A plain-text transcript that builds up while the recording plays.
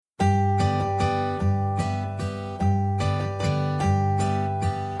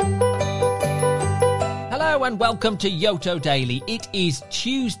Hello and welcome to Yoto Daily. It is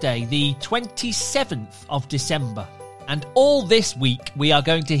Tuesday, the 27th of December. And all this week, we are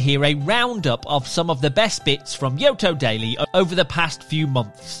going to hear a roundup of some of the best bits from Yoto Daily over the past few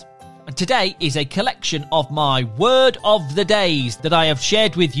months. And today is a collection of my word of the days that I have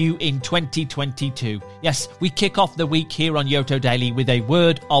shared with you in 2022. Yes, we kick off the week here on Yoto Daily with a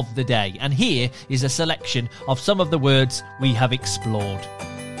word of the day. And here is a selection of some of the words we have explored.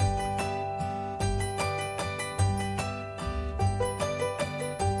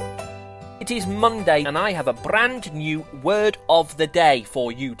 It is Monday and I have a brand new word of the day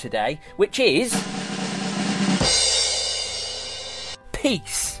for you today, which is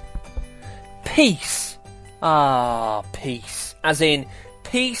peace. Peace. Peace. As in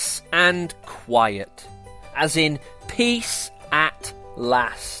peace and quiet. As in peace at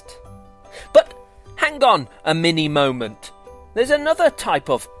last. But hang on a mini moment. There's another type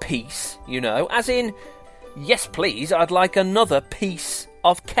of peace, you know, as in, yes please, I'd like another piece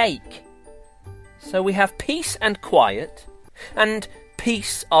of cake. So we have peace and quiet and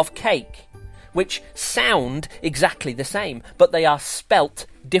piece of cake, which sound exactly the same, but they are spelt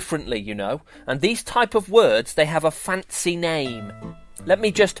differently, you know. And these type of words, they have a fancy name. Let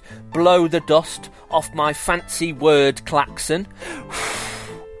me just blow the dust off my fancy word klaxon.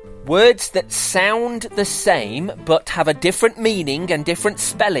 Words that sound the same but have a different meaning and different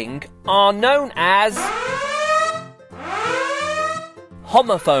spelling are known as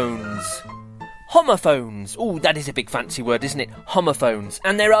homophones. Homophones. Ooh, that is a big fancy word, isn't it? Homophones.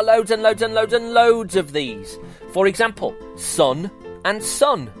 And there are loads and loads and loads and loads of these. For example, sun and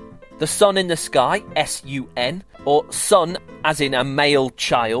sun. The sun in the sky, S-U-N, or son as in a male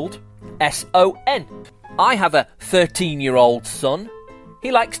child, S-O-N. I have a 13-year-old son.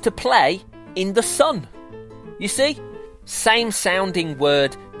 He likes to play in the sun. You see? Same sounding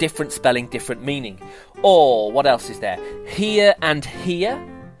word, different spelling, different meaning. Or, what else is there? Here and here.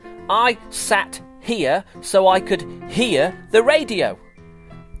 I sat here so I could hear the radio.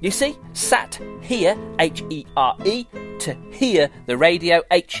 You see, sat here, H-E-R-E, to hear the radio,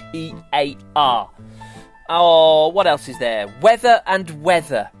 H-E-A-R. Oh, what else is there? Weather and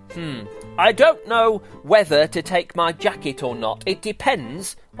weather. I don't know whether to take my jacket or not. It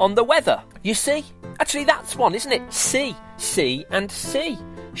depends on the weather. You see? Actually, that's one, isn't it? See and see.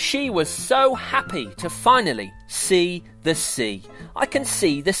 She was so happy to finally see the sea. I can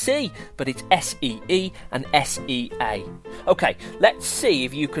see the sea, but it's S-E-E and S-E-A. Okay, let's see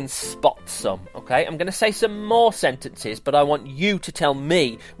if you can spot some, okay? I'm going to say some more sentences, but I want you to tell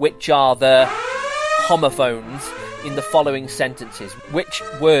me which are the homophones in the following sentences. Which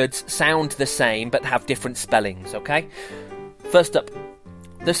words sound the same but have different spellings, okay? First up,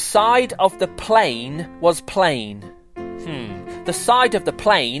 the side of the plane was plain. The side of the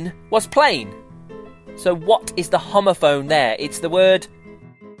plane was plain. So what is the homophone there? It's the word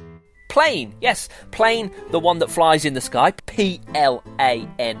plane. Yes, plane, the one that flies in the sky,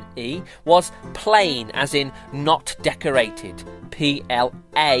 P-L-A-N-E, was plain, as in not decorated, P-L-A-I-N.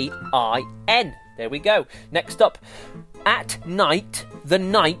 There we go. Next up, at night, the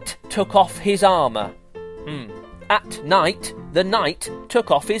knight took off his armour. At night, the knight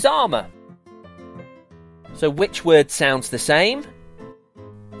took off his armour. So which word sounds the same?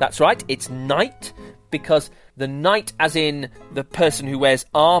 That's right, it's knight, because the knight, as in the person who wears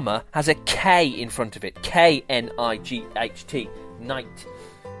armour, has a K in front of it. K-N-I-G-H-T. Knight.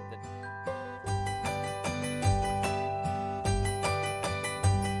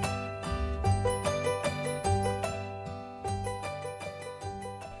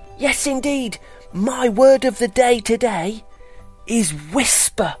 Yes, indeed. My word of the day today is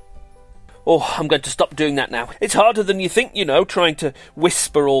whisper. Oh, I'm going to stop doing that now. It's harder than you think, you know, trying to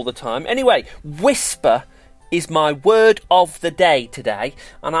whisper all the time. Anyway, whisper is my word of the day today,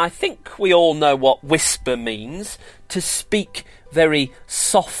 and I think we all know what whisper means. To speak very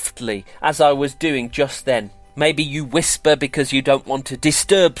softly, as I was doing just then. Maybe you whisper because you don't want to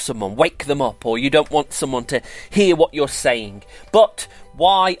disturb someone, wake them up, or you don't want someone to hear what you're saying. But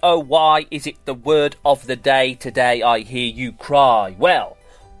why, oh why, is it the word of the day today I hear you cry? Well,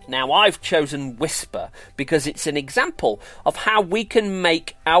 now I've chosen whisper because it's an example of how we can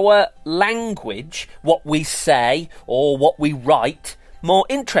make our language, what we say or what we write, more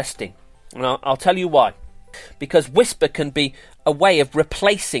interesting. And I'll tell you why. Because whisper can be a way of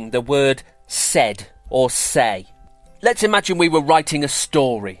replacing the word said or say. Let's imagine we were writing a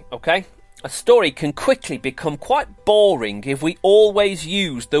story, okay? A story can quickly become quite boring if we always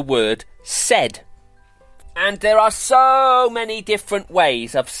use the word said. And there are so many different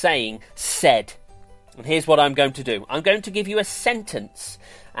ways of saying said. And here's what I'm going to do. I'm going to give you a sentence,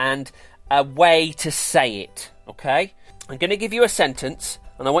 and a way to say it, okay? I'm going to give you a sentence,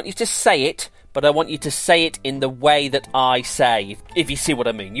 and I want you to say it, but I want you to say it in the way that I say, if you see what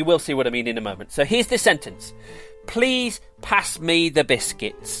I mean. You will see what I mean in a moment. So here's the sentence. Please pass me the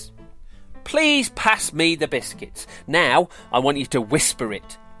biscuits. Please pass me the biscuits. Now, I want you to whisper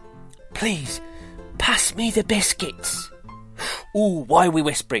it. Please pass me the biscuits. Ooh, why are we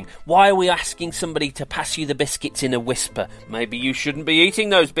whispering? Why are we asking somebody to pass you the biscuits in a whisper? Maybe you shouldn't be eating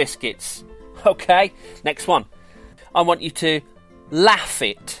those biscuits. Okay, next one. I want you to laugh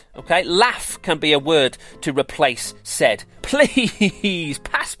it. Okay, laugh can be a word to replace said. Please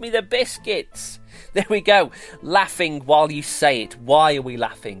pass me the biscuits. There we go. Laughing while you say it. Why are we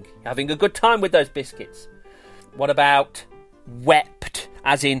laughing? Having a good time with those biscuits. What about wept,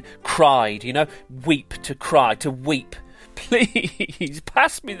 as in cried, you know? Weep, to cry, to weep. Please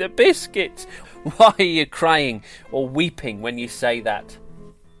pass me the biscuits. Why are you crying or weeping when you say that?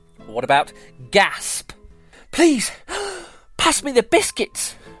 What about gasp? Please pass me the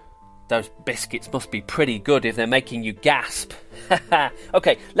biscuits. Those biscuits must be pretty good if they're making you gasp.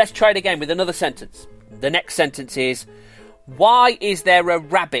 Okay, let's try it again with another sentence. The next sentence is, why is there a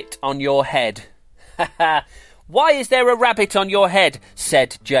rabbit on your head? Why is there a rabbit on your head?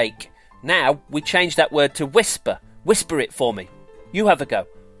 Said Jake. Now we change that word to whisper. Whisper it for me. You have a go.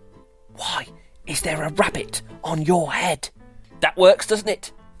 Why is there a rabbit on your head? That works, doesn't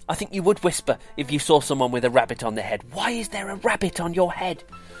it? I think you would whisper if you saw someone with a rabbit on their head. Why is there a rabbit on your head?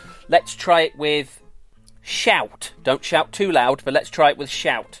 Let's try it with shout. Don't shout too loud, but let's try it with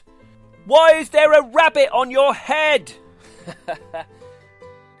shout. Why is there a rabbit on your head?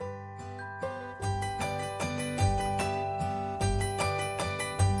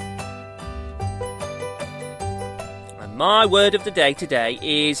 And my word of the day today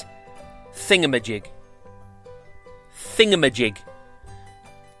is thingamajig. Thingamajig.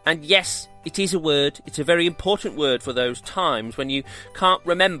 And yes, it is a word. It's a very important word for those times when you can't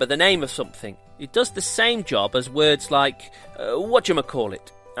remember the name of something. It does the same job as words like whatchamacallit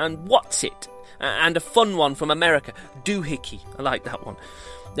and what's it, and a fun one from America, doohickey. I like that one.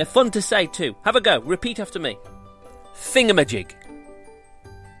 They're fun to say too. Have a go. Repeat after me. Thingamajig.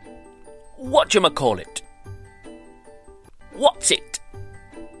 Whatchamacallit. What's it?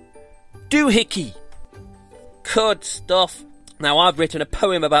 Doohickey. Good stuff. Now, I've written a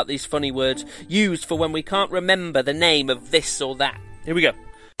poem about these funny words used for when we can't remember the name of this or that. Here we go.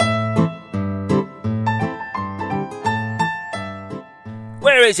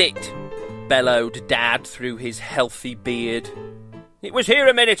 Where is it? Bellowed Dad through his healthy beard. It was here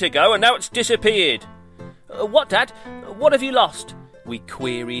a minute ago and now it's disappeared. What, Dad? What have you lost? We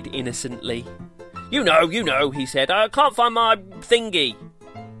queried innocently. You know, he said. I can't find my thingy.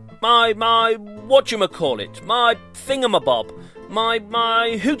 My whatchamacallit, my thingamabob, my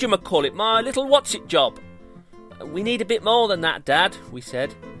who'damacallit, my little what's-it job. We need a bit more than that, Dad, we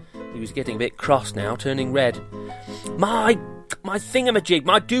said. He was getting a bit cross now, turning red. My thingamajig,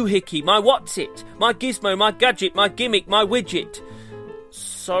 my doohickey, my what's-it, my gizmo, my gadget, my gimmick, my widget.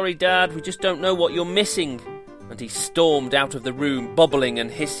 Sorry, Dad, we just don't know what you're missing. And he stormed out of the room, bubbling and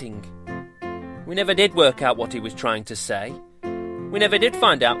hissing. We never did work out what he was trying to say. We never did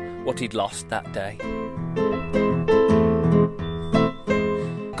find out what he'd lost that day.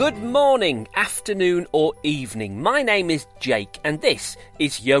 Good morning, afternoon or evening. My name is Jake and this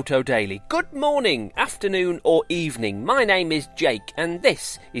is Yoto Daily. Good morning, afternoon or evening. My name is Jake and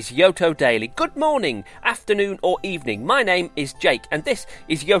this is Yoto Daily. Good morning, afternoon or evening. My name is Jake and this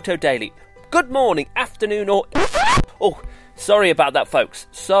is Yoto Daily. Good morning, afternoon or... Oh, sorry about that, folks.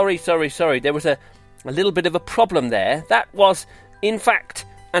 Sorry. There was a little bit of a problem there. That was... in fact,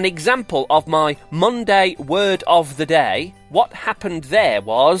 an example of my Monday word of the day. What happened there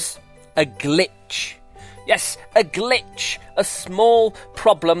was a glitch. Yes, a glitch. A small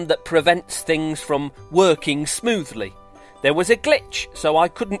problem that prevents things from working smoothly. There was a glitch, so I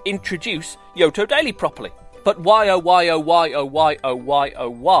couldn't introduce Yoto Daily properly. But why is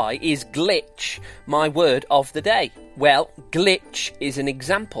glitch my word of the day? Well, glitch is an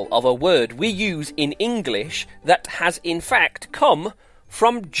example of a word we use in English that has in fact come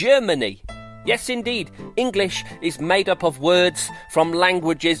from Germany. Yes, indeed, English is made up of words from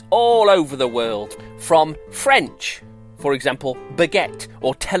languages all over the world. From French, for example, baguette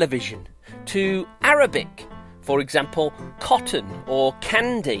or television, to Arabic, for example, cotton or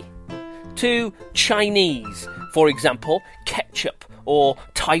candy, to Chinese, for example, ketchup or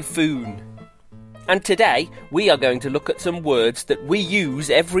typhoon. And today we are going to look at some words that we use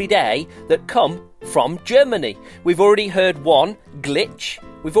every day that come from Germany. We've already heard one, glitch.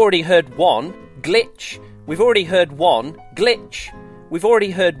 We've already heard one, glitch. We've already heard one, glitch. we've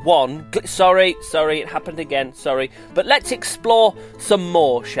already heard one. Sorry, it happened again, sorry. But let's explore some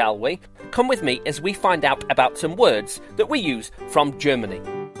more, shall we? Come with me as we find out about some words that we use from Germany.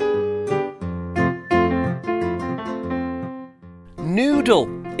 Noodle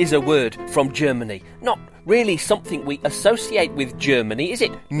is a word from Germany. Not really something we associate with Germany, is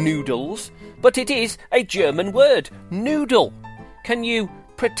it? Noodles. But it is a German word. Noodle. Can you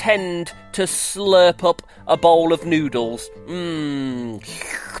pretend to slurp up a bowl of noodles?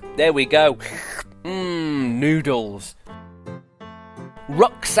 There we go. Noodles.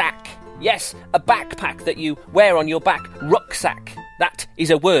 Rucksack. Yes, a backpack that you wear on your back. Rucksack. That is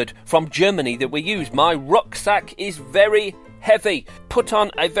a word from Germany that we use. My rucksack is very heavy. Put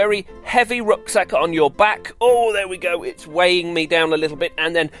on a very heavy rucksack on your back. Oh, there we go. It's weighing me down a little bit.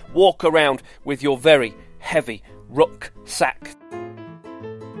 And then walk around with your very heavy rucksack.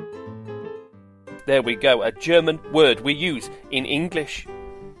 There we go. A German word we use in English.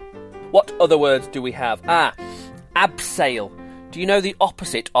 What other words do we have? Abseil. Do you know the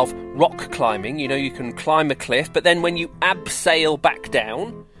opposite of rock climbing? You know, you can climb a cliff, but then when you abseil back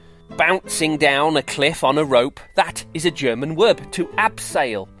down, bouncing down a cliff on a rope, that is a German verb, to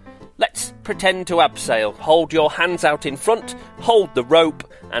abseil. Let's pretend to abseil. Hold your hands out in front, hold the rope,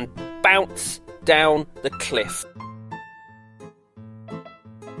 and bounce down the cliff.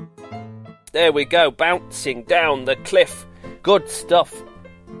 There we go, bouncing down the cliff. Good stuff.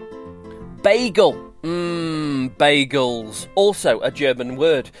 Bagel. Bagels. Also a German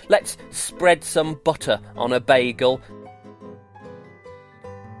word. Let's spread some butter on a bagel.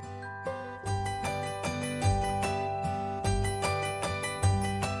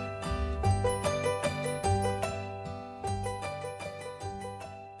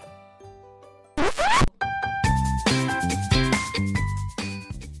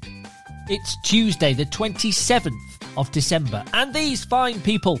 It's Tuesday, the 27th of December, and these fine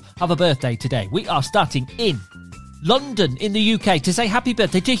people have a birthday today. We are starting in London, in the UK, to say happy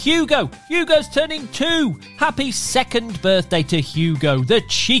birthday to Hugo. Hugo's turning 2. Happy second birthday to Hugo, the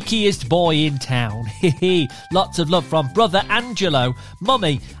cheekiest boy in town. Lots of love from brother Angelo,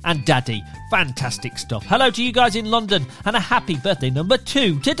 mummy and daddy. Fantastic stuff. Hello to you guys in London, and a happy birthday number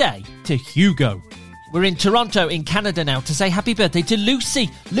 2 today to Hugo. We're in Toronto in Canada now to say happy birthday to Lucy.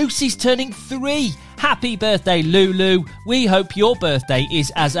 Lucy's turning 3. Happy birthday, Lulu. We hope your birthday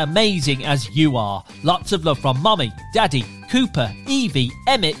is as amazing as you are. Lots of love from Mommy, Daddy, Cooper, Evie,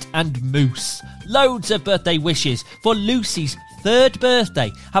 Emmett and Moose. Loads of birthday wishes for Lucy's 3rd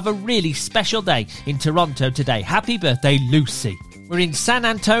birthday. Have a really special day in Toronto today. Happy birthday, Lucy. We're in San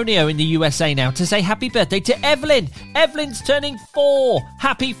Antonio in the USA now to say happy birthday to Evelyn. Evelyn's turning 4.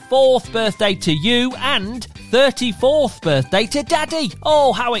 Happy 4th birthday to you and 34th birthday to Daddy.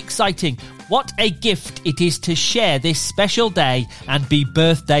 Oh, how exciting. What a gift it is to share this special day and be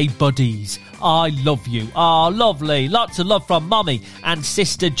birthday buddies. I love you. Ah, lovely. Lots of love from Mommy and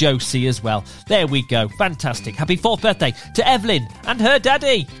Sister Josie as well. There we go. Fantastic. Happy 4th birthday to Evelyn and her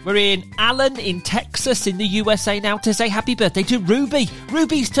daddy. We're in Allen in Texas in the USA now to say happy birthday to Ruby.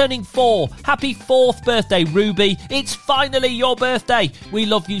 Ruby's turning 4. Happy 4th birthday, Ruby. It's finally your birthday. We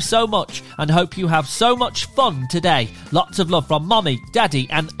love you so much and hope you have so much fun today. Lots of love from Mommy, Daddy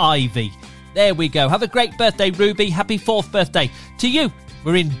and Ivy. There we go. Have a great birthday, Ruby. Happy 4th birthday to you.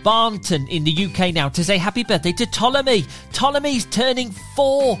 We're in Barnton in the UK now to say happy birthday to Ptolemy. Ptolemy's turning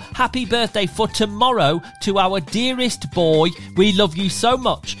 4. Happy birthday for tomorrow to our dearest boy. We love you so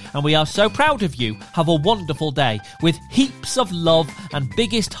much and we are so proud of you. Have a wonderful day with heaps of love and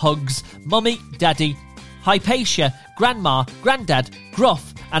biggest hugs. Mummy, Daddy, Hypatia, Grandma, Grandad,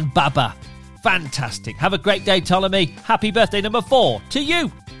 Gruff and Baba. Fantastic. Have a great day, Ptolemy. Happy birthday number 4 to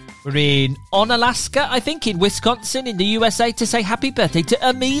you. We're in Onalaska, I think, in Wisconsin, in the USA, to say happy birthday to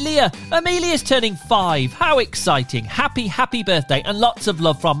Amelia. Amelia's turning 5. How exciting. Happy birthday and lots of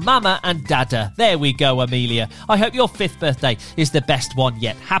love from Mama and Dada. There we go, Amelia. I hope your 5th birthday is the best one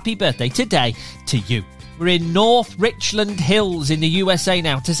yet. Happy birthday today to you. We're in North Richland Hills in the USA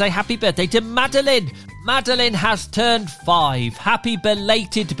now to say happy birthday to Madeline. Madeline has turned 5. Happy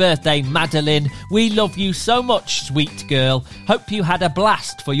belated birthday, Madeline. We love you so much, sweet girl. Hope you had a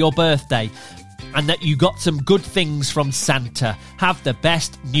blast for your birthday and that you got some good things from Santa. Have the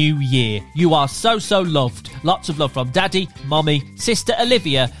best new year. You are so loved. Lots of love from Daddy, Mommy, Sister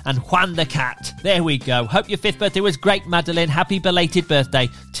Olivia and Juan the cat. There we go. Hope your 5th birthday was great, Madeline. Happy belated birthday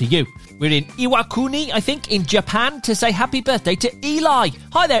to you. We're in Iwakuni, I think, in Japan to say happy birthday to Eli.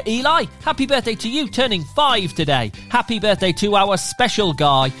 Hi there, Eli. Happy birthday to you, turning 5 today. Happy birthday to our special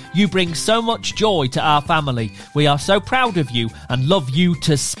guy. You bring so much joy to our family. We are so proud of you and love you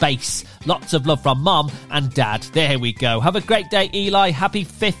to space. Lots of love love from Mom and Dad. There we go. Have a great day, Eli. Happy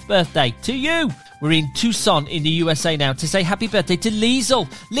 5th birthday to you. We're in Tucson in the USA now to say happy birthday to Liesl.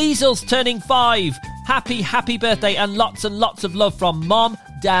 Liesl's turning 5. Happy birthday and lots of love from Mom,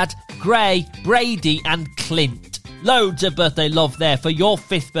 Dad, Gray, Brady and Clint. Loads of birthday love there for your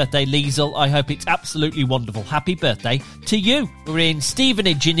 5th birthday, Liesl. I hope it's absolutely wonderful. Happy birthday to you. We're in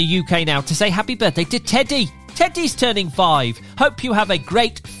Stevenage in the UK now to say happy birthday to Teddy. Teddy's turning 5. Hope you have a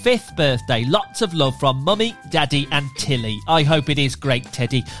great 5th birthday. Lots of love from Mummy, Daddy and Tilly. I hope it is great,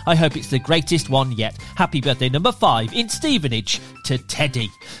 Teddy. I hope it's the greatest one yet. Happy birthday number 5 in Stevenage to Teddy.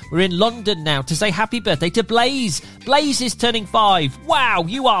 We're in London now to say happy birthday to Blaze. Blaze is turning 5. Wow,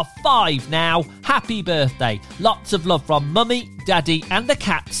 you are 5 now. Happy birthday. Lots of love from Mummy, Daddy and the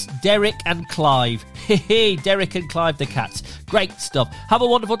cats, Derek and Clive. Hehe, Derek and Clive the cats. Great stuff. Have a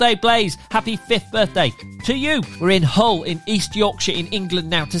wonderful day, Blaze. Happy 5th birthday to you. We're in Hull in East Yorkshire in England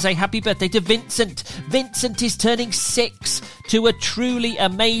now to say happy birthday to Vincent. Vincent is turning 6. To a truly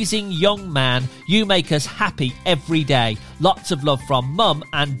amazing young man, you make us happy every day. Lots of love from Mum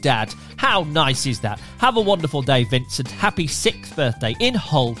and Dad. How nice is that? Have a wonderful day, Vincent. Happy 6th birthday in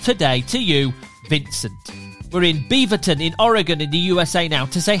Hull today to you, Vincent. We're in Beaverton in Oregon in the USA now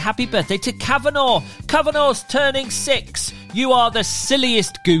to say happy birthday to Kavanaugh. Kavanaugh's turning 6. You are the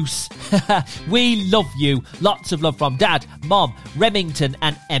silliest goose. We love you. Lots of love from Dad, Mom, Remington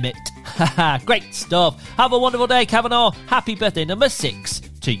and Emmett. Great stuff. Have a wonderful day, Kavanaugh. Happy birthday number 6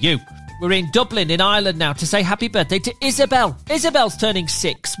 to you. We're in Dublin in Ireland now to say happy birthday to Isabel. Isabel's turning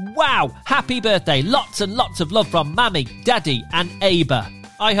 6. Wow. Happy birthday. Lots and lots of love from Mammy, Daddy and Aber.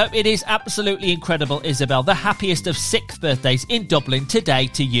 I hope it is absolutely incredible, Isabel. The happiest of 6th birthdays in Dublin today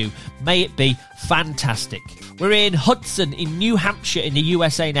to you. May it be fantastic. We're in Hudson in New Hampshire in the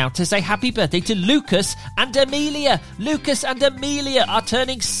USA now to say happy birthday to Lucas and Amelia. Lucas and Amelia are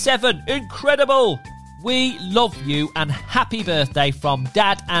turning 7. Incredible. We love you and happy birthday from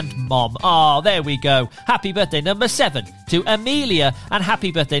Dad and Mom. There we go. Happy birthday number 7 to Amelia and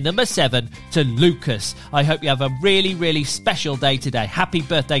happy birthday number 7 to Lucas. I hope you have a really, really special day today. Happy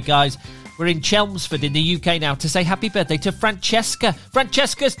birthday, guys. We're in Chelmsford in the UK now to say happy birthday to Francesca.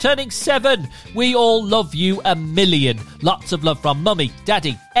 Francesca's turning 7. We all love you a million. Lots of love from Mummy,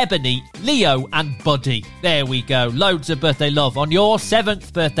 Daddy, Ebony, Leo and Buddy. There we go. Loads of birthday love on your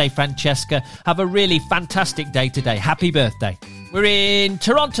 7th birthday, Francesca. Have a really fantastic day today. Happy birthday. We're in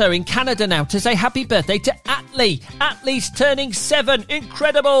Toronto in Canada now to say happy birthday to Atlee. Atlee's turning 7.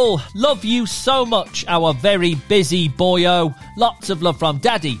 Incredible. Love you so much, our very busy boyo. Lots of love from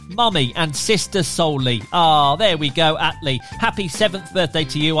Daddy, Mummy and Sister Solely. There we go, Atlee. Happy 7th birthday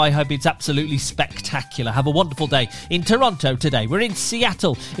to you. I hope it's absolutely spectacular. Have a wonderful day in Toronto today. We're in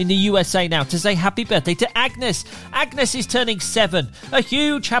Seattle in the USA now to say happy birthday to Agnes. Agnes is turning 7. A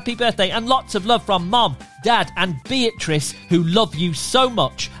huge happy birthday and lots of love from Mom, Dad and Beatrice, who love you so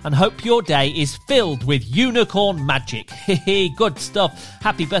much and hope your day is filled with unicorn magic. Hehe, good stuff.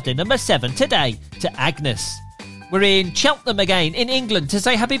 Happy birthday number 7 today to Agnes. We're in Cheltenham again in England to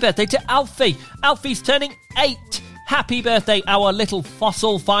say happy birthday to Alfie. Alfie's turning 8. Happy birthday, our little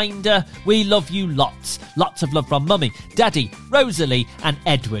fossil finder. We love you lots. Lots of love from Mummy, Daddy, Rosalie and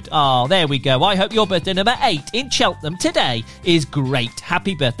Edward. There we go. I hope your birthday number 8 in Cheltenham today is great.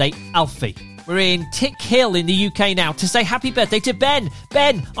 Happy birthday, Alfie. We're in Tick Hill in the UK now to say happy birthday to Ben.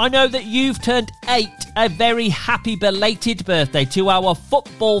 Ben, I know that you've turned 8. A very happy belated birthday to our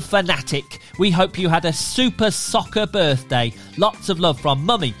football fanatic. We hope you had a super soccer birthday. Lots of love from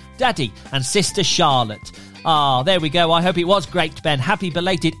Mummy, Daddy and Sister Charlotte. There we go. I hope it was great, Ben. Happy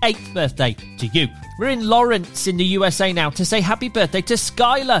belated 8th birthday to you. We're in Lawrence in the USA now to say happy birthday to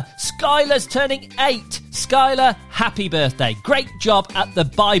Skylar. Skylar's turning 8. Skylar, happy birthday. Great job at the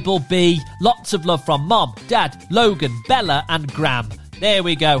Bible Bee. Lots of love from Mom, Dad, Logan, Bella and Graham. There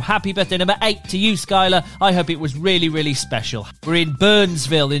we go. Happy birthday number 8 to you, Skylar. I hope it was really, really special. We're in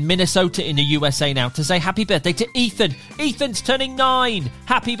Burnsville in Minnesota in the USA now to say happy birthday to Ethan. Ethan's turning 9.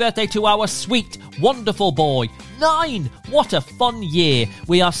 Happy birthday to our sweet, wonderful boy. 9! What a fun year.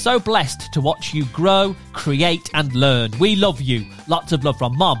 We are so blessed to watch you grow, create and learn. We love you. Lots of love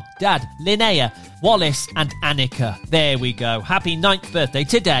from Mom, Dad, Linnea, Wallace and Annika. There we go. Happy 9th birthday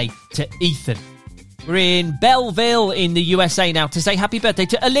today to Ethan. We're in Belleville in the USA now to say happy birthday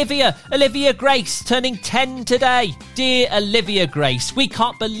to Olivia. Olivia Grace, turning 10 today. Dear Olivia Grace, we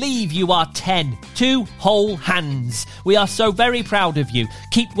can't believe you are 10. 2 whole hands. We are so very proud of you.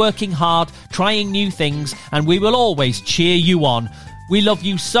 Keep working hard, trying new things, and we will always cheer you on. We love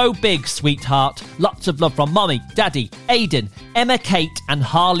you so big, sweetheart. Lots of love from Mommy, Daddy, Aidan, Emma, Kate and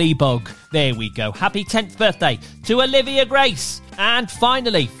Harley Bug. There we go. Happy 10th birthday to Olivia Grace. And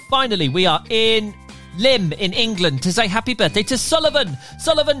finally, we are in Lim in England to say happy birthday to Sullivan.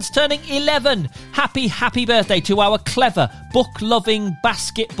 Sullivan's turning 11. Happy birthday to our clever, book-loving,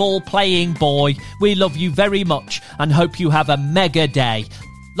 basketball-playing boy. We love you very much and hope you have a mega day.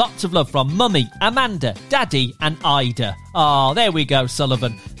 Lots of love from Mummy, Amanda, Daddy and Ida. Oh, there we go,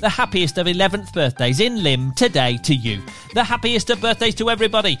 Sullivan. The happiest of 11th birthdays in Lim today to you. The happiest of birthdays to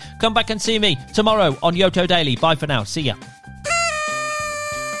everybody. Come back and see me tomorrow on Yoto Daily. Bye for now. See ya.